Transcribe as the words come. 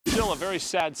Still a very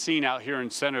sad scene out here in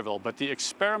Centerville, but the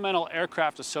Experimental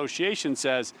Aircraft Association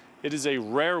says it is a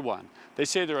rare one. They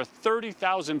say there are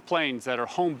 30,000 planes that are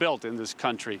home built in this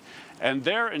country, and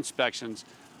their inspections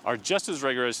are just as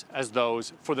rigorous as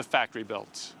those for the factory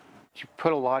builds. You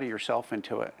put a lot of yourself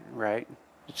into it, right?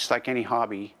 It's like any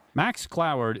hobby. Max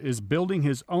Cloward is building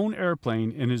his own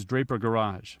airplane in his Draper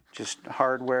garage. Just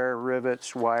hardware,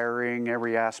 rivets, wiring,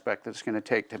 every aspect that's going to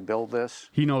take to build this.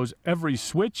 He knows every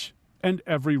switch and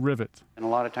every rivet. And a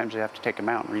lot of times I have to take them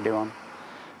out and redo them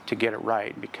to get it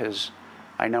right, because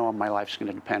I know my life's going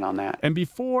to depend on that. And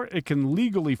before it can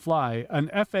legally fly, an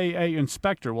FAA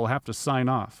inspector will have to sign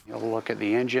off. He'll look at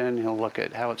the engine, he'll look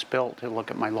at how it's built, he'll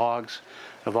look at my logs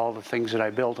of all the things that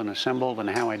I built and assembled and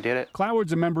how I did it.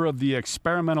 Cloward's a member of the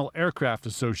Experimental Aircraft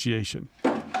Association.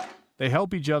 They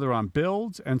help each other on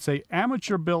builds and say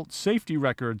amateur-built safety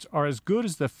records are as good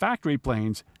as the factory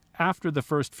planes after the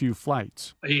first few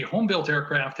flights. A home-built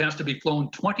aircraft has to be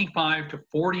flown 25 to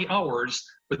 40 hours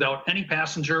without any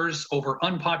passengers over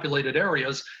unpopulated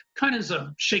areas, kind of as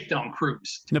a shakedown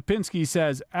cruise. Napinski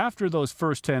says after those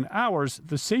first 10 hours,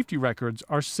 the safety records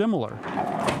are similar.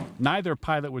 Neither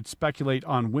pilot would speculate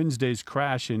on Wednesday's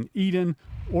crash in Eden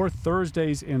or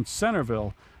Thursday's in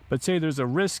Centerville, but say there's a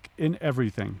risk in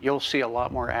everything. You'll see a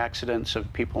lot more accidents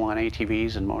of people on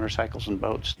ATVs and motorcycles and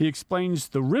boats. He explains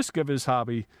the risk of his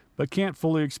hobby, but can't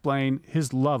fully explain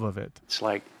his love of it. It's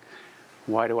like,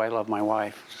 why do I love my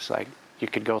wife? It's like, you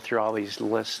could go through all these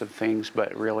lists of things,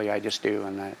 but really I just do,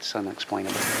 and that's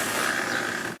unexplainable.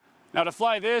 Now, to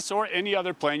fly this or any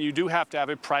other plane, you do have to have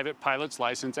a private pilot's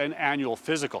license and annual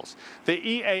physicals. The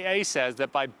EAA says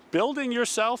that by building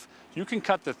yourself, you can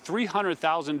cut the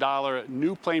 $300,000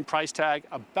 new plane price tag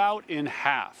about in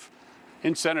half.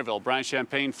 In Centerville, Brian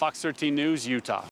Champagne, Fox 13 News, Utah.